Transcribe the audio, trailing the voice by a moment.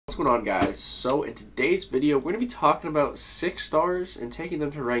going on, guys? So in today's video we're going to be talking about 6 stars and taking them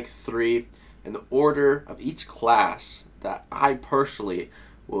to rank 3 in the order of each class that I personally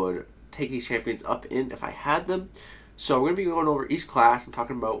would take these champions up in if I had them. So we're going to be going over each class and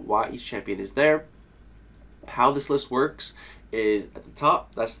talking about why each champion is there. How this list works is at the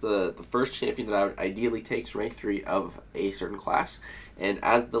top, that's the first champion that I would ideally take to rank 3 of a certain class. And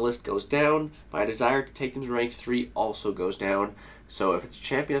as the list goes down, my desire to take them to rank 3 also goes down. So if it's a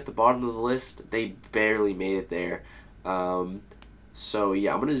champion at the bottom of the list, they barely made it there. So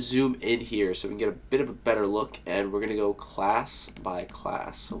yeah, I'm going to zoom in here so we can get a bit of a better look, and we're going to go class by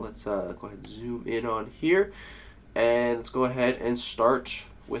class. So let's go ahead and zoom in on here, and let's go ahead and start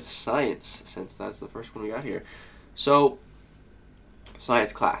with science, since that's the first one we got here. So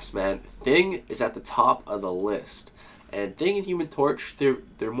science class, man. Thing is at the top of the list, and Thing and Human Torch, they're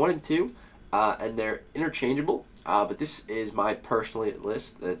 1 and 2, and they're interchangeable. But this is my personal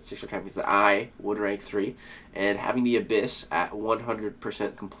list, the 6 champions that I would rank 3, and having the Abyss at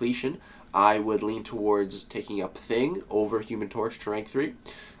 100% completion, I would lean towards taking up Thing over Human Torch to rank 3.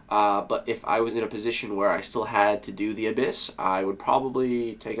 But if I was in a position where I still had to do the Abyss, I would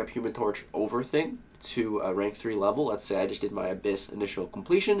probably take up Human Torch over Thing to a rank 3 level. Let's say I just did my Abyss initial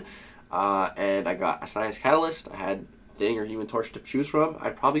completion, and I got a Science Catalyst. I had Thing or Human Torch to choose from.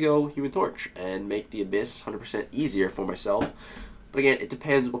 I'd probably go Human Torch and make the Abyss 100% easier for myself. But again, it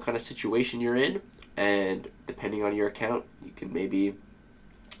depends what kind of situation you're in, and depending on your account, you can maybe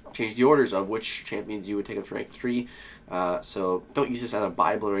change the orders of which champions you would take up to rank 3. So don't use this as a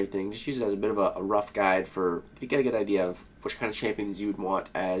Bible or anything. Just use it as a bit of a rough guide to get a good idea of which kind of champions you would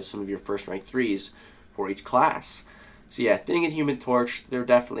want as some of your first rank 3s for each class. So yeah, Thing and Human Torch, they're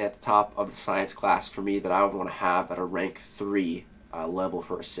definitely at the top of the science class for me that I would want to have at a rank 3 level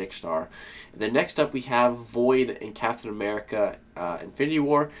for a 6 star. And then next up we have Void and Captain America Infinity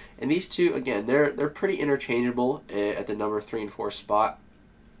War. And these two, again, they're pretty interchangeable at the number 3 and 4 spot.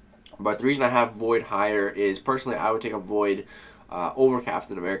 But the reason I have Void higher is, personally, I would take a Void over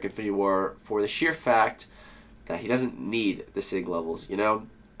Captain America Infinity War for the sheer fact that he doesn't need the SIG levels, you know?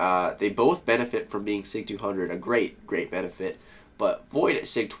 They both benefit from being SIG 200, a great benefit, but Void at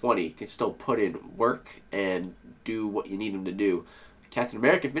SIG 20 can still put in work and do what you need him to do. Captain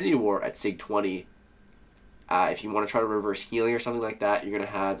America Infinity War at SIG 20, if you want to try to reverse healing or something like that, you're going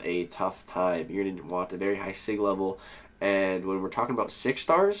to have a tough time. You're going to want a very high SIG level, and when we're talking about 6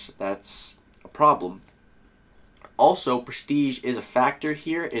 stars, that's a problem. Also, prestige is a factor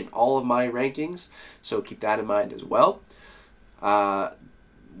here in all of my rankings, so keep that in mind as well.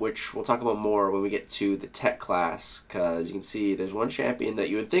 Which we'll talk about more when we get to the tech class, because you can see there's one champion that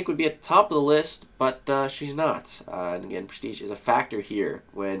you would think would be at the top of the list, but she's not. And again, prestige is a factor here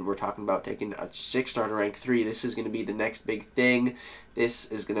when we're talking about taking a 6 star to rank 3. This is going to be the next big thing. This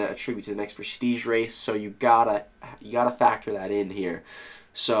is going to attribute to the next prestige race, so you gotta factor that in here.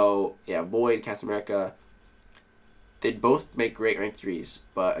 So yeah, Void, Captain America, they'd both make great rank 3s,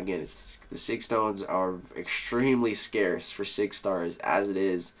 but again, the SIG stones are extremely scarce for 6 stars as it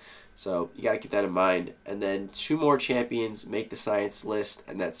is, so you got to keep that in mind. And then 2 more champions make the science list,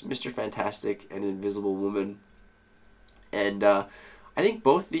 and that's Mr. Fantastic and Invisible Woman. And I think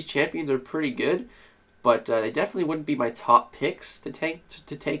both of these champions are pretty good, but they definitely wouldn't be my top picks to take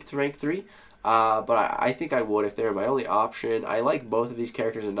to rank 3. But I think I would if they're my only option. I like both of these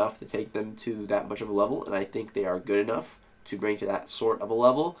characters enough to take them to that much of a level, and I think they are good enough to bring to that sort of a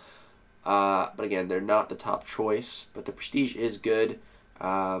level. But again, they're not the top choice, but the prestige is good.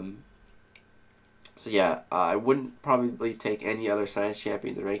 So yeah, I wouldn't probably take any other science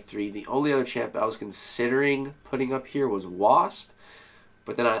champion to rank 3. The only other champ I was considering putting up here was Wasp,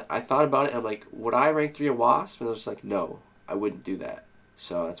 but then I thought about it, and I'm like, would I rank 3 a Wasp? And I was just like, no, I wouldn't do that.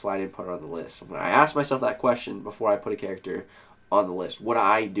 So that's why I didn't put it on the list. I asked myself that question before I put a character on the list. Would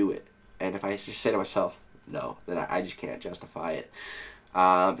I do it? And if I just say to myself, no, then I just can't justify it.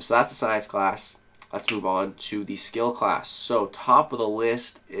 So that's the science class. Let's move on to the skill class. So top of the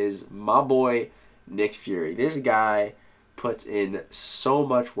list is my boy, Nick Fury. This guy puts in so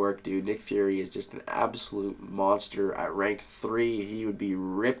much work, dude. Nick Fury is just an absolute monster. At rank 3, he would be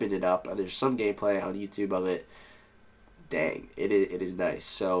ripping it up. There's some gameplay on YouTube of it. Dang, it is nice.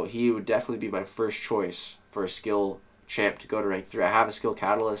 So he would definitely be my first choice for a skill champ to go to rank 3. I have a skill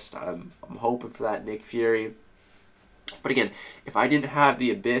catalyst. I'm hoping for that Nick Fury. But again, if I didn't have the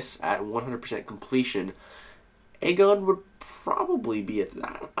Abyss at 100% completion, Aegon would probably be at the,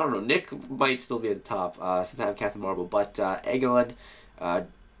 I don't know, Nick might still be at the top since I have Captain Marvel, but Aegon,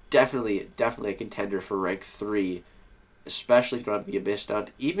 definitely a contender for rank 3, especially if you don't have the Abyss done.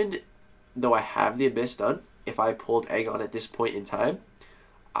 Even though I have the Abyss done, if I pulled Aegon at this point in time,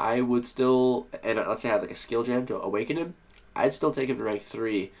 I would still, and let's say I had like a skill gem to awaken him, I'd still take him to rank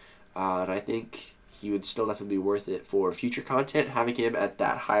 3, and I think he would still definitely be worth it for future content. Having him at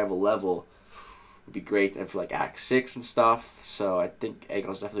that high of a level would be great, and for like Act 6 and stuff, so I think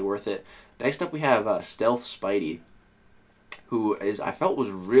Aegon's definitely worth it. Next up we have Stealth Spidey, who I felt was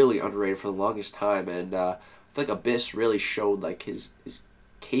really underrated for the longest time, and I feel like Abyss really showed like his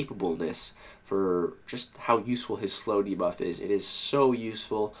capableness for just how useful his slow debuff is. It is so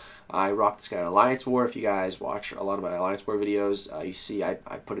useful. I rock this guy in Alliance War. If you guys watch a lot of my Alliance War videos, you see I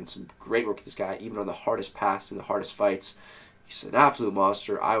put in some great work with this guy, even on the hardest paths and the hardest fights. He's an absolute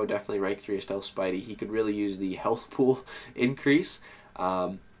monster. I would definitely rank 3 as Stealth Spidey. He could really use the health pool increase.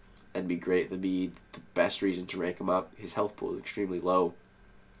 That'd be great. That'd be the best reason to rank him up. His health pool is extremely low,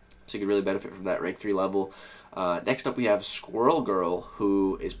 so you could really benefit from that rank 3 level. Next up we have Squirrel Girl,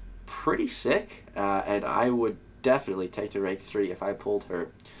 who is pretty sick, and I would definitely take to rank 3 if I pulled her.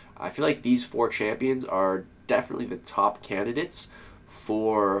 I feel like these 4 champions are definitely the top candidates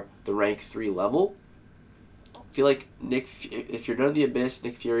for the rank 3 level. I feel like if you're done the Abyss,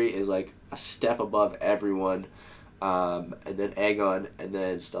 Nick Fury is like a step above everyone, and then Aegon, and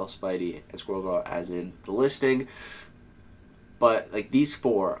then Stealth Spidey, and Squirrel Girl as in the listing. But like these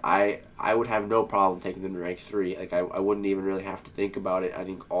 4, I would have no problem taking them to rank 3. Like I wouldn't even really have to think about it. I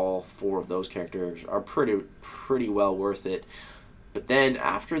think all 4 of those characters are pretty well worth it. But then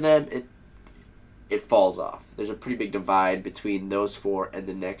after them, it falls off. There's a pretty big divide between those 4 and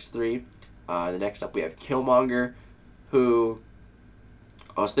the next 3. The next up we have Killmonger, who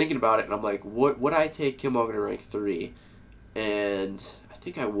I was thinking about it and I'm like, would I take Killmonger to rank 3? And I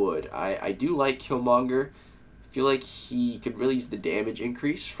think I would. I do like Killmonger. I feel like he could really use the damage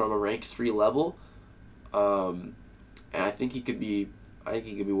increase from a rank 3 level, and I think he could be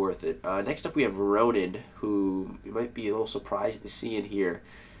worth it. Next up we have Ronin, who you might be a little surprised to see in here,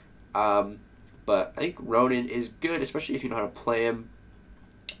 but I think Ronin is good, especially if you know how to play him,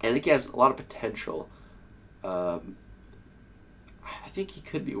 and I think he has a lot of potential. I think he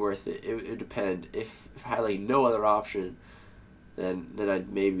could be worth it. It would depend. If I had like no other option, then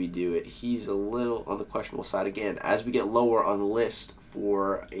I'd maybe do it. He's a little on the questionable side. Again, as we get lower on the list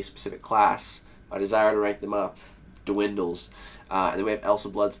for a specific class, my desire to rank them up dwindles. And then we have Elsa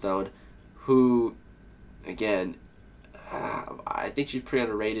Bloodstone, who, again, I think she's pretty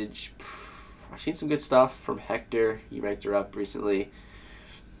underrated. I've seen some good stuff from Hector. He ranked her up recently.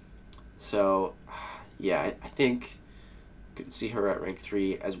 So, yeah, I think you could see her at rank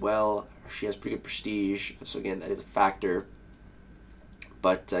 3 as well. She has pretty good prestige, so again, that is a factor.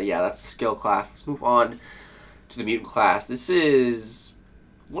 But yeah, that's the skill class. Let's move on to the mutant class. This is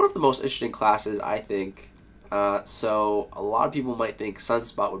one of the most interesting classes, I think. So a lot of people might think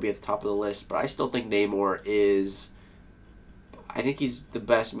Sunspot would be at the top of the list, but I still think Namor is... I think he's the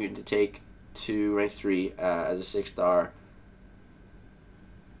best mutant to take to rank 3 as a 6-star.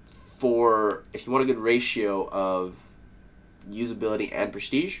 For if you want a good ratio of usability and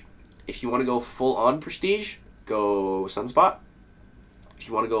prestige, if you want to go full-on prestige, go Sunspot. If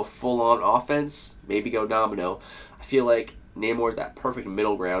you want to go full-on offense, maybe go Domino. I feel like Namor is that perfect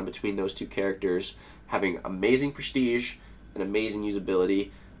middle ground between those 2 characters, having amazing prestige and amazing usability.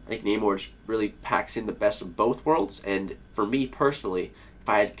 I think Namor just really packs in the best of both worlds, and for me personally, if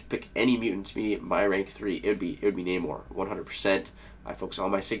I had to pick any mutant to be my rank 3, it would be Namor, 100%. I focus all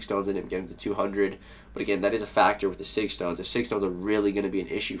my Sig Stones in him, get him to 200. But again, that is a factor with the Sig Stones. If Sig Stones are really going to be an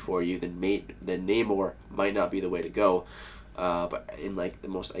issue for you, then Namor might not be the way to go. But in like the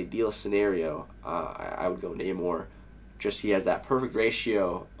most ideal scenario, I would go Namor. Just he has that perfect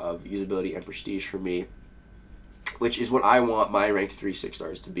ratio of usability and prestige for me, which is what I want my rank 3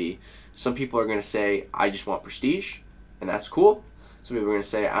 6-stars to be. Some people are going to say, I just want prestige, and that's cool. Some people are going to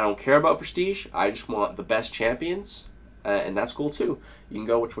say, I don't care about prestige, I just want the best champions, and that's cool too. You can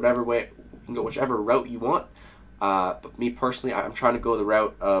go whichever route you want. But me personally, I'm trying to go the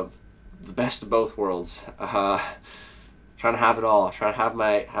route of the best of both worlds. Trying to have it all. Trying to have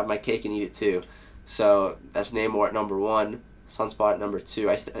my cake and eat it too. So that's Namor at number 1, Sunspot at number 2.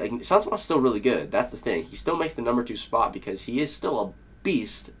 Sunspot's still really good. That's the thing. He still makes the number 2 spot because he is still a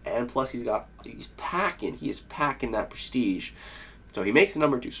beast, and plus he's packing. He is packing that prestige. So he makes the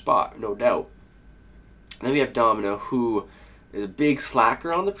number 2 spot, no doubt. And then we have Domino, who is a big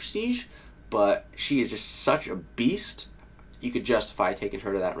slacker on the prestige, but she is just such a beast. You could justify taking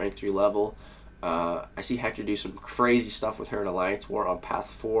her to that rank 3 level. I see Hector do some crazy stuff with her in Alliance War on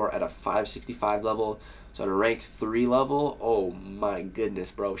Path 4 at a 565 level. So at a rank 3 level, oh my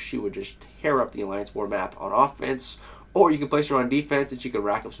goodness, bro. She would just tear up the Alliance War map on offense. Or you can place her on defense and she could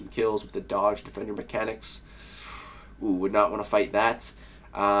rack up some kills with the dodge defender mechanics. Ooh, would not want to fight that.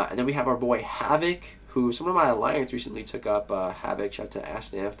 And then we have our boy Havoc, who some of my alliance recently took up. Havoc, shout out to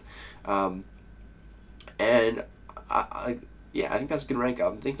Asnaf. And yeah, I think that's a good rank.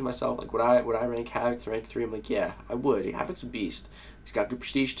 I'm thinking to myself, like, would I rank Havoc to rank 3? I'm like, yeah, I would. Havoc's a beast. He's got good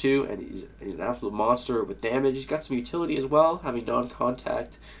prestige too, and he's an absolute monster with damage. He's got some utility as well, having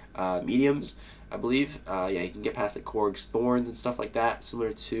non-contact mediums, I believe. Yeah, he can get past the Korg's Thorns and stuff like that,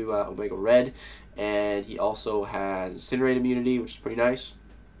 similar to Omega Red. And he also has Incinerate immunity, which is pretty nice.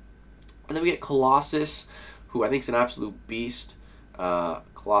 And then we get Colossus, who I think is an absolute beast.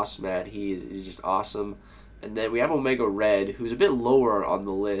 Colossus, man, he's just awesome. And then we have Omega Red, who's a bit lower on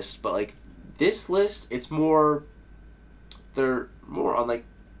the list, but like this list, they're more on like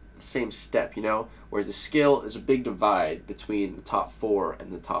the same step, you know? Whereas the skill is a big divide between the top 4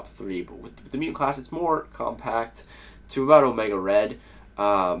 and the top 3. But with the mutant class, it's more compact to about Omega Red.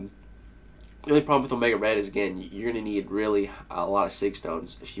 The only problem with Omega Red is, again, you're going to need really a lot of Sig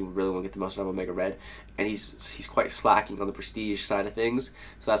Stones if you really want to get the most out of Omega Red. And he's quite slacking on the prestige side of things,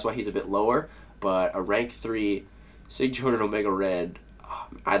 so that's why he's a bit lower. But a rank 3 Sig 200 Omega Red,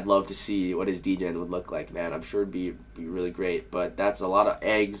 I'd love to see what his degen would look like, man. I'm sure it'd be really great. But that's a lot of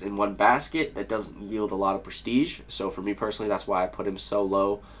eggs in one basket that doesn't yield a lot of prestige. So for me personally, that's why I put him so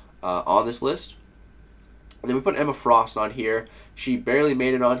low on this list. And then we put Emma Frost on here. She barely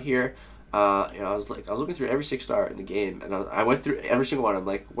made it on here. You know, I was looking through every 6-star in the game, and I went through every single one. I'm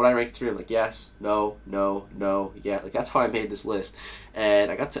like, would I rank 3? I'm like, yes, no, no, no, yeah. Like, that's how I made this list. And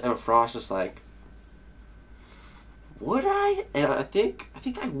I got to Emma Frost, just like, would I? And I think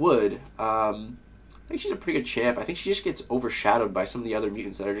I would. I think she's a pretty good champ. I think she just gets overshadowed by some of the other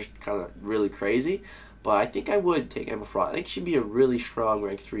mutants that are just kind of really crazy. But I think I would take Emma Frost. I think she'd be a really strong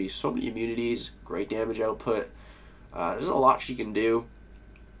rank 3. So many immunities, great damage output. There's a lot she can do.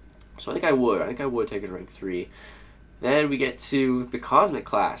 So I think I would take her to rank 3. Then we get to the Cosmic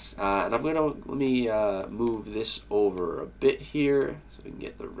class. And let me move this over a bit here so we can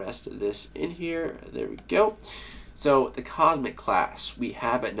get the rest of this in here. There we go. So the Cosmic class, we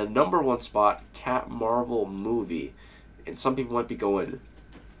have at the #1 spot, Cat Marvel movie. And some people might be going,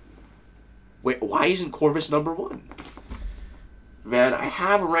 wait, why isn't Corvus #1? Man, I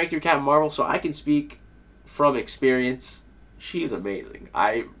have a rank 3 Cat Marvel, so I can speak from experience. She's amazing.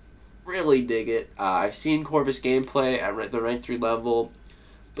 I really dig it. I've seen Corvus gameplay at the rank 3 level,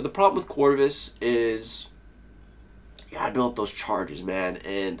 but the problem with Corvus is you gotta build up those charges, man,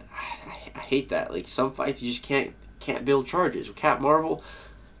 and I hate that. Like, some fights you just can't build charges. With Cat Marvel,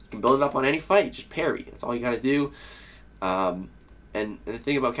 you can build it up on any fight. You just parry. That's all you gotta do. And the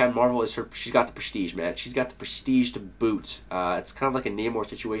thing about Cat Marvel is she's got the prestige, man. She's got the prestige to boot. It's kind of like a Namor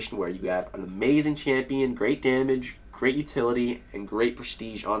situation where you have an amazing champion, great damage, great utility, and great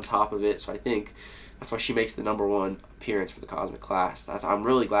prestige on top of it. So I think that's why she makes the #1 appearance for the Cosmic class. I'm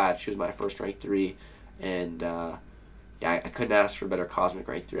really glad she was my first rank 3, and yeah, I couldn't ask for a better Cosmic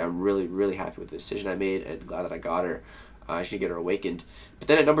rank 3. I'm really, really happy with the decision I made, and glad that I got her. I should get her awakened. But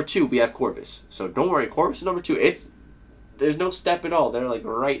then at #2 we have Corvus. So don't worry, Corvus is #2. There's no step at all. They're like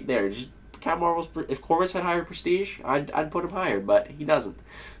right there. Just Cat Marvel's. If Corvus had higher prestige, I'd put him higher, but he doesn't.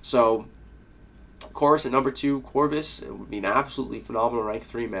 So Corvus at #2, Corvus, it would be an absolutely phenomenal rank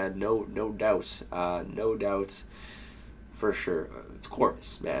 3, man. No doubt. No doubt for sure. It's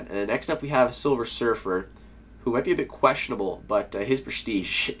Corvus, man. And then next up we have Silver Surfer, who might be a bit questionable, but his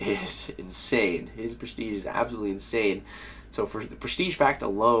prestige is insane. His prestige is absolutely insane. So for the prestige fact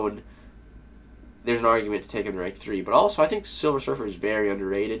alone, there's an argument to take him to rank 3. But also, I think Silver Surfer is very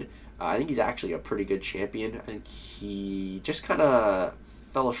underrated. I think he's actually a pretty good champion. I think he just kind of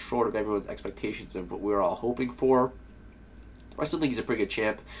fell short of everyone's expectations of what we were all hoping for. I still think he's a pretty good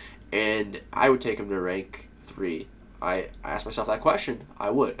champ, and I would take him to rank 3. I asked myself that question.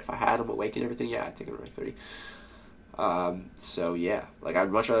 I would. If I had him awake and everything, yeah, I'd take him to rank 3. So, yeah. Like,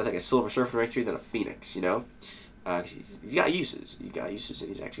 I'd much rather take a Silver Surfer to rank 3 than a Phoenix, you know? Cause he's got uses. He's got uses, and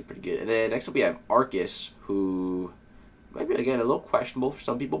he's actually pretty good. And then next up we have Arcus, who might be, again, a little questionable for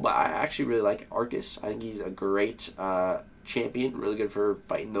some people, but I actually really like Arcus. I think he's a great champion, really good for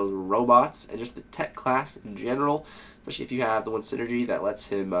fighting those robots, and just the tech class in general, especially if you have the one synergy that lets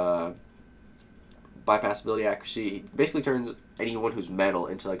him bypass ability accuracy. He basically turns anyone who's metal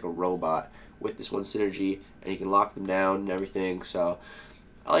into like a robot with this one synergy, and he can lock them down and everything. So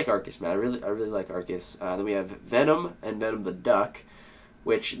I like Arcus, man. I really like Arcus. Then we have Venom and Venom the Duck,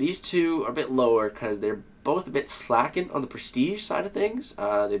 which these two are a bit lower because they're both a bit slacking on the prestige side of things.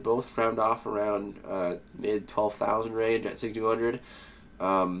 They both round off around mid 12,000 range at Sig 200.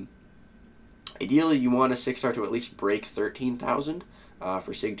 Ideally, you want a 6-star to at least break 13,000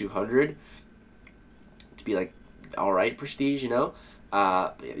 for Sig 200 to be like alright prestige, you know.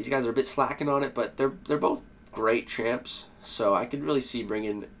 But yeah, these guys are a bit slacking on it, but they're both great champs, so I could really see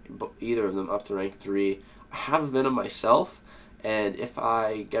bringing either of them up to rank 3. I have a Venom myself, and if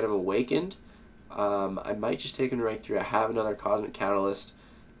I get him awakened, I might just take him to rank 3. I have another Cosmic Catalyst.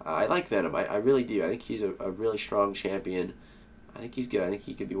 I like Venom. I really do. I think he's a really strong champion. I think he's good. I think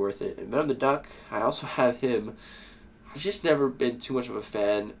he could be worth it. And Venom the Duck, I also have him. I've just never been too much of a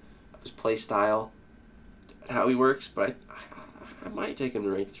fan of his play style and how he works, but I might take him to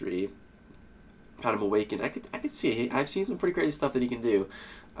rank 3. Had him awakened. I could see it. I've seen some pretty crazy stuff that he can do.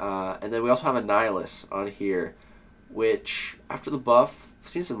 And then we also have a Nihilus on here, which after the buff, I've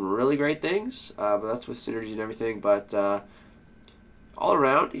seen some really great things. But that's with synergies and everything. But all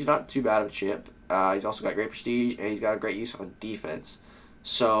around, he's not too bad of a champ. He's also got great prestige, and he's got a great use on defense.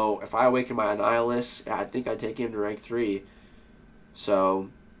 So if I awaken my Nihilus, I think I'd take him to rank 3. So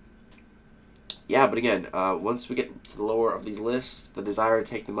yeah, but again, once we get to the lower of these lists, the desire to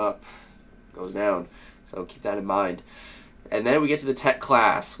take them up goes down. So keep that in mind. And then we get to the tech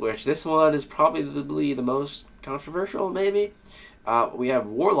class, which this one is probably the most controversial, maybe. We have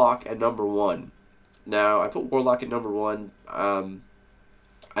Warlock at number 1. Now, I put Warlock at number 1.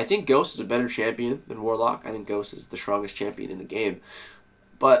 I think Ghost is a better champion than Warlock. I think Ghost is the strongest champion in the game.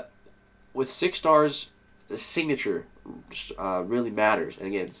 But with 6 stars, the signature really matters. And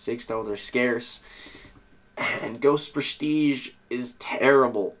again, 6 stones are scarce. And Ghost's prestige is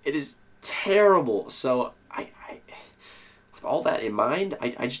terrible. It is terrible. So with all that in mind,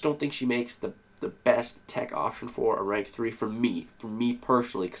 I just don't think she makes the best tech option for a rank 3 for me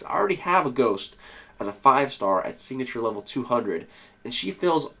personally, because I already have a Ghost as a 5-star at signature level 200, and she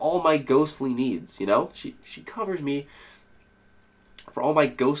fills all my ghostly needs. You know, she covers me for all my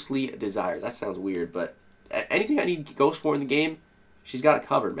ghostly desires. That sounds weird, but anything I need Ghost for in the game, she's got it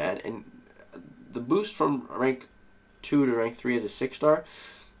covered, man. And the boost from rank 2 to rank 3 as a 6-star,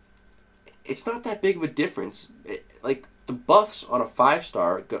 it's not that big of a difference. Like, the buffs on a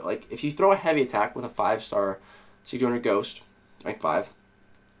 5-star, like, if you throw a heavy attack with a 5-star 600 Ghost, rank 5,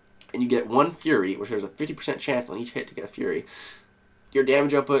 and you get 1 Fury, which there's a 50% chance on each hit to get a Fury, your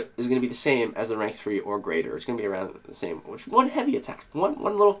damage output is going to be the same as the rank 3 or greater. It's going to be around the same. Which one heavy attack, one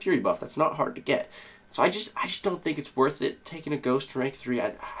little Fury buff, that's not hard to get. So I just don't think it's worth it taking a Ghost to rank 3.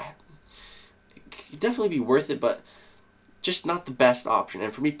 It could definitely be worth it, but just not the best option.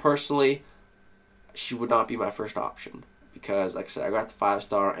 And for me personally, she would not be my first option, because like I said, I got the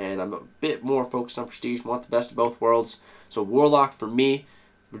 5-star and I'm a bit more focused on prestige, want the best of both worlds. So Warlock for me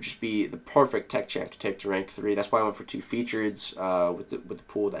would just be the perfect tech champ to take to rank 3. That's why I went for 2 featureds with the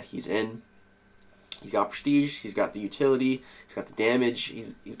pool that he's in. He's got prestige, he's got the utility, he's got the damage,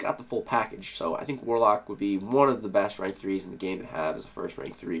 he's got the full package. So I think Warlock would be one of the best rank 3s in the game to have as a first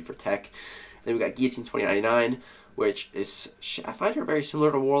rank 3 for tech. Then we got Guillotine 2099, which is, I find her very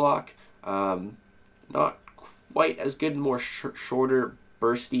similar to Warlock. Not quite as good in more shorter,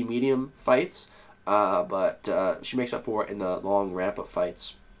 bursty, medium fights, but she makes up for it in the long ramp-up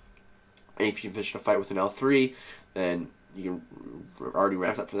fights. And if you finish a fight with an L3, then you can already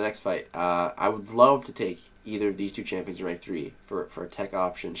ramped up for the next fight. I would love to take either of these 2 champions in rank 3 for a tech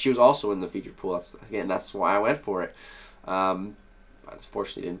option. She was also in the featured pool. That's why I went for it.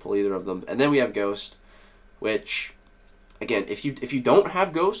 Unfortunately, didn't pull either of them. And then we have Ghost, which, again, if you don't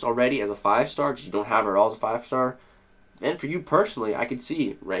have Ghost already as a 5-star, because you don't have her at all as a 5-star, then for you personally, I could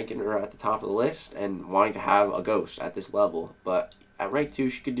see ranking her at the top of the list and wanting to have a Ghost at this level. But at rank 2,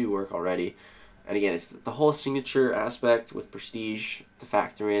 she could do work already. And again, it's the whole signature aspect with prestige to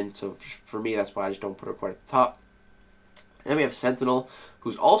factor in. So for me, that's why I just don't put her quite at the top. Then we have Sentinel,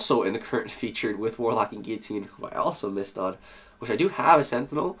 who's also in the current featured with Warlock and Guillotine, who I also missed on, which I do have a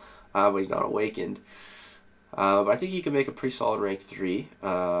Sentinel, but he's not awakened. But I think he can make a pretty solid rank 3,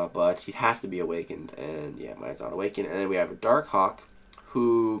 but he'd have to be awakened, and yeah, mine's not awakened. And then we have a Darkhawk,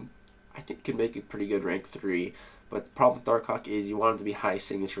 who I think could make a pretty good rank 3, but the problem with Darkhawk is you want him to be high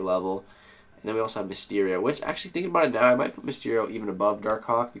signature level. And then we also have Mysterio, which, actually thinking about it now, I might put Mysterio even above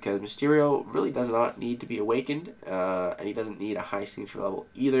Darkhawk, because Mysterio really does not need to be awakened, and he doesn't need a high signature level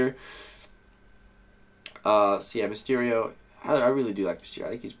either. So yeah, Mysterio, I really do like Mysterio. I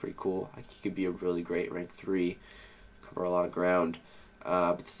think he's pretty cool. I think he could be a really great rank 3, cover a lot of ground.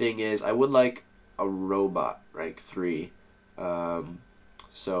 But the thing is, I would like a robot rank 3.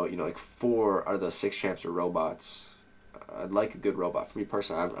 So, you know, like 4 out of the 6 champs are robots. I'd like a good robot. For me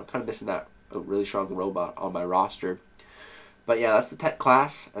personally, I'm kind of missing that, a really strong robot on my roster. But yeah, that's the tech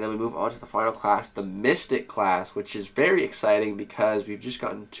class, and then we move on to the final class, the Mystic class, which is very exciting because we've just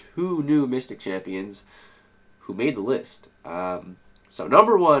gotten 2 new Mystic champions who made the list. So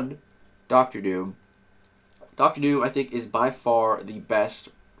number 1, Dr. Doom. Dr. Doom, I think, is by far the best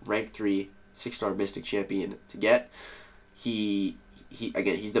rank 3 6-star Mystic champion to get. Again,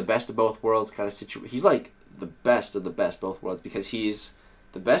 he's the best of both worlds kind of situation. He's like the best of the best of both worlds because he's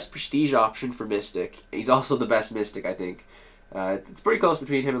the best prestige option for Mystic. He's also the best Mystic, I think. It's pretty close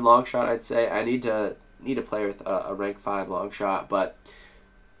between him and Longshot, I'd say. I need to play with a rank 5 Longshot, but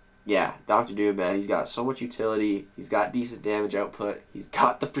yeah, Dr. Doom, man, he's got so much utility. He's got decent damage output. He's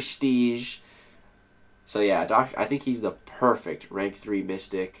got the prestige. So yeah, I think he's the perfect rank 3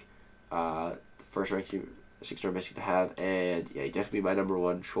 Mystic, the first rank 3 6-star Mystic to have, and yeah, he'd definitely be my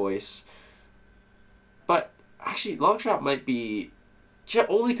 #1 choice. But actually, Longshot might be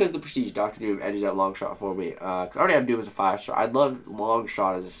only because the prestige. Dr. Doom edges out Longshot for me. Because I already have Doom as a 5-star. I'd love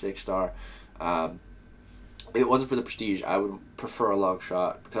Longshot as a 6-star. If it wasn't for the prestige, I would prefer a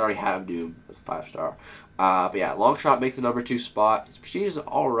Longshot because I already have Doom as a 5-star. But yeah, Longshot makes the #2 spot. His prestige is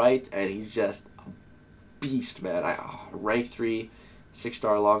alright, and he's just a beast, man. Rank 3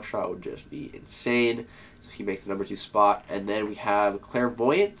 6-star Longshot would just be insane. So he makes the #2 spot. And then we have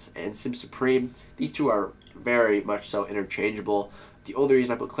Clairvoyant and Sim Supreme. These two are very much so interchangeable. The only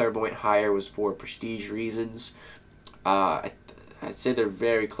reason I put Clairvoyant higher was for prestige reasons. I'd say they're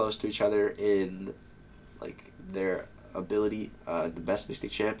very close to each other in like their ability. The best Mystic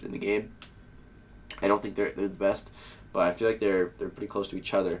champ in the game. I don't think they're the best, but I feel like they're pretty close to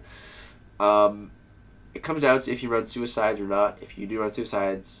each other. It comes down to if you run Suicides or not. If you do run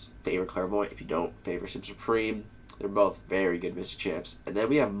Suicides, favor Clairvoyant. If you don't, favor Sim Supreme. They're both very good Mystic champs. And then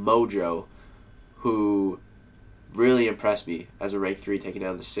we have Mojo, who really impressed me as a rank 3, taking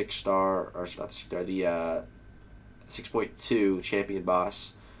down the 6-star, or not the 6-star, the 6.2 champion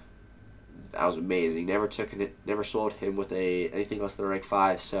boss. That was amazing. Never sold him with anything less than a rank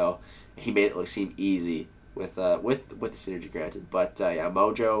 5, so he made it seem easy with the synergy granted. But yeah,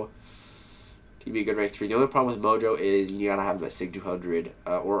 Mojo can be a good rank 3. The only problem with Mojo is you gotta have him at Sig 200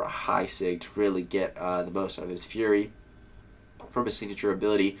 or a high Sig to really get the most out of his Fury from his signature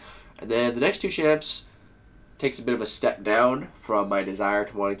ability. And then the next 2 champs takes a bit of a step down from my desire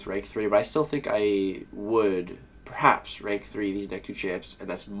to wanting to rank 3, but I still think I would perhaps rank 3 these next 2 champs, and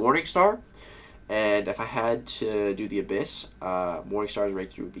that's Morningstar. And if I had to do the Abyss, Morningstar's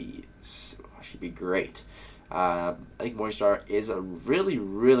rank 3 should be great. I think Morningstar is a really,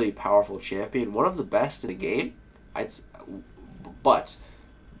 really powerful champion, one of the best in the game. But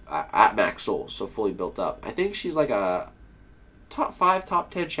at max soul, so fully built up. I think she's like a top 5, top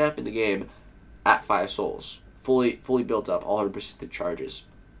 10 champ in the game at 5 souls, fully built up, all her persistent charges.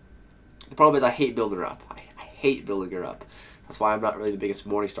 The problem is I hate building her up. I hate building her up. That's why I'm not really the biggest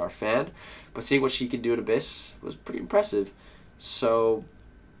Morningstar fan. But seeing what she can do in Abyss was pretty impressive. So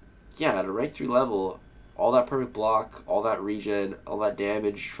yeah, at a rank 3 level, all that perfect block, all that regen, all that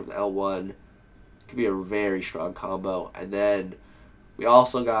damage from the L1 could be a very strong combo. And then we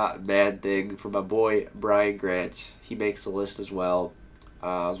also got Man Thing from my boy Brian Grant. He makes the list as well.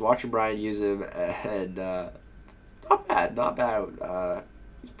 I was watching Brian use him, and not bad.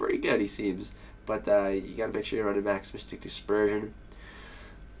 He's pretty good, he seems. But you gotta make sure you're running max Mystic Dispersion.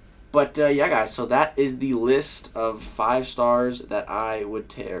 But yeah, guys, so that is the list of 5 stars that I would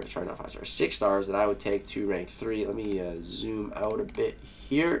take. Sorry, not 5 stars, 6 stars that I would take to rank 3. Let me zoom out a bit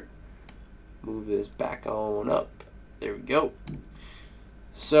here. Move this back on up. There we go.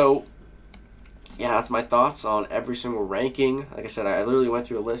 So yeah, that's my thoughts on every single ranking. Like I said, I literally went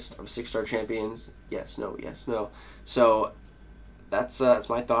through a list of 6-star champions. Yes, no, yes, no. So that's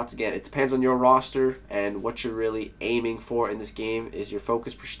my thoughts. Again, it depends on your roster and what you're really aiming for in this game. Is your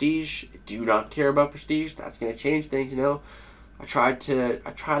focus prestige? Do you not care about prestige? That's gonna change things, you know. I try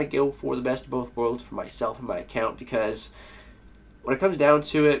to go for the best of both worlds for myself and my account, because when it comes down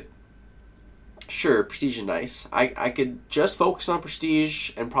to it, sure, prestige is nice. I could just focus on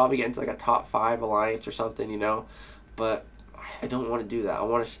prestige and probably get into like a top 5 alliance or something, you know. But I don't want to do that. I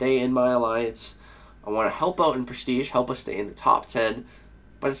want to stay in my alliance. I want to help out in prestige, help us stay in the top 10.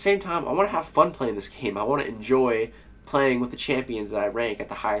 But at the same time, I want to have fun playing this game. I want to enjoy playing with the champions that I rank at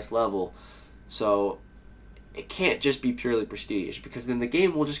the highest level. So it can't just be purely prestige, because then the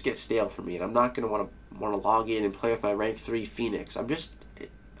game will just get stale for me, and I'm not going to want to log in and play with my rank 3 Phoenix. I'm just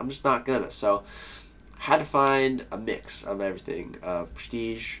not gonna. So I had to find a mix of everything,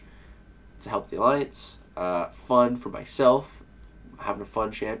 prestige to help the alliance, fun for myself, having a fun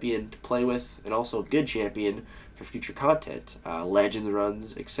champion to play with, and also a good champion for future content, legends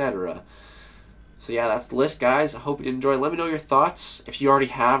runs, etc. So yeah, that's the list, guys. I hope you enjoy. Let me know your thoughts. If you already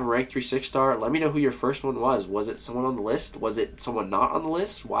have a rank 3 6-star, let me know who your first one was. Was it someone on the list? Was it someone not on the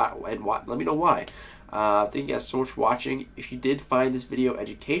list? Why and why? Let me know why. Thank you guys so much for watching. If you did find this video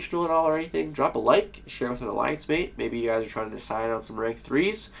educational at all or anything, drop a like, share it with an alliance mate. Maybe you guys are trying to decide on some rank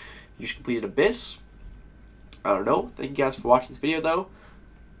 3s. You just completed Abyss. I don't know. Thank you guys for watching this video, though.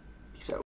 Peace out.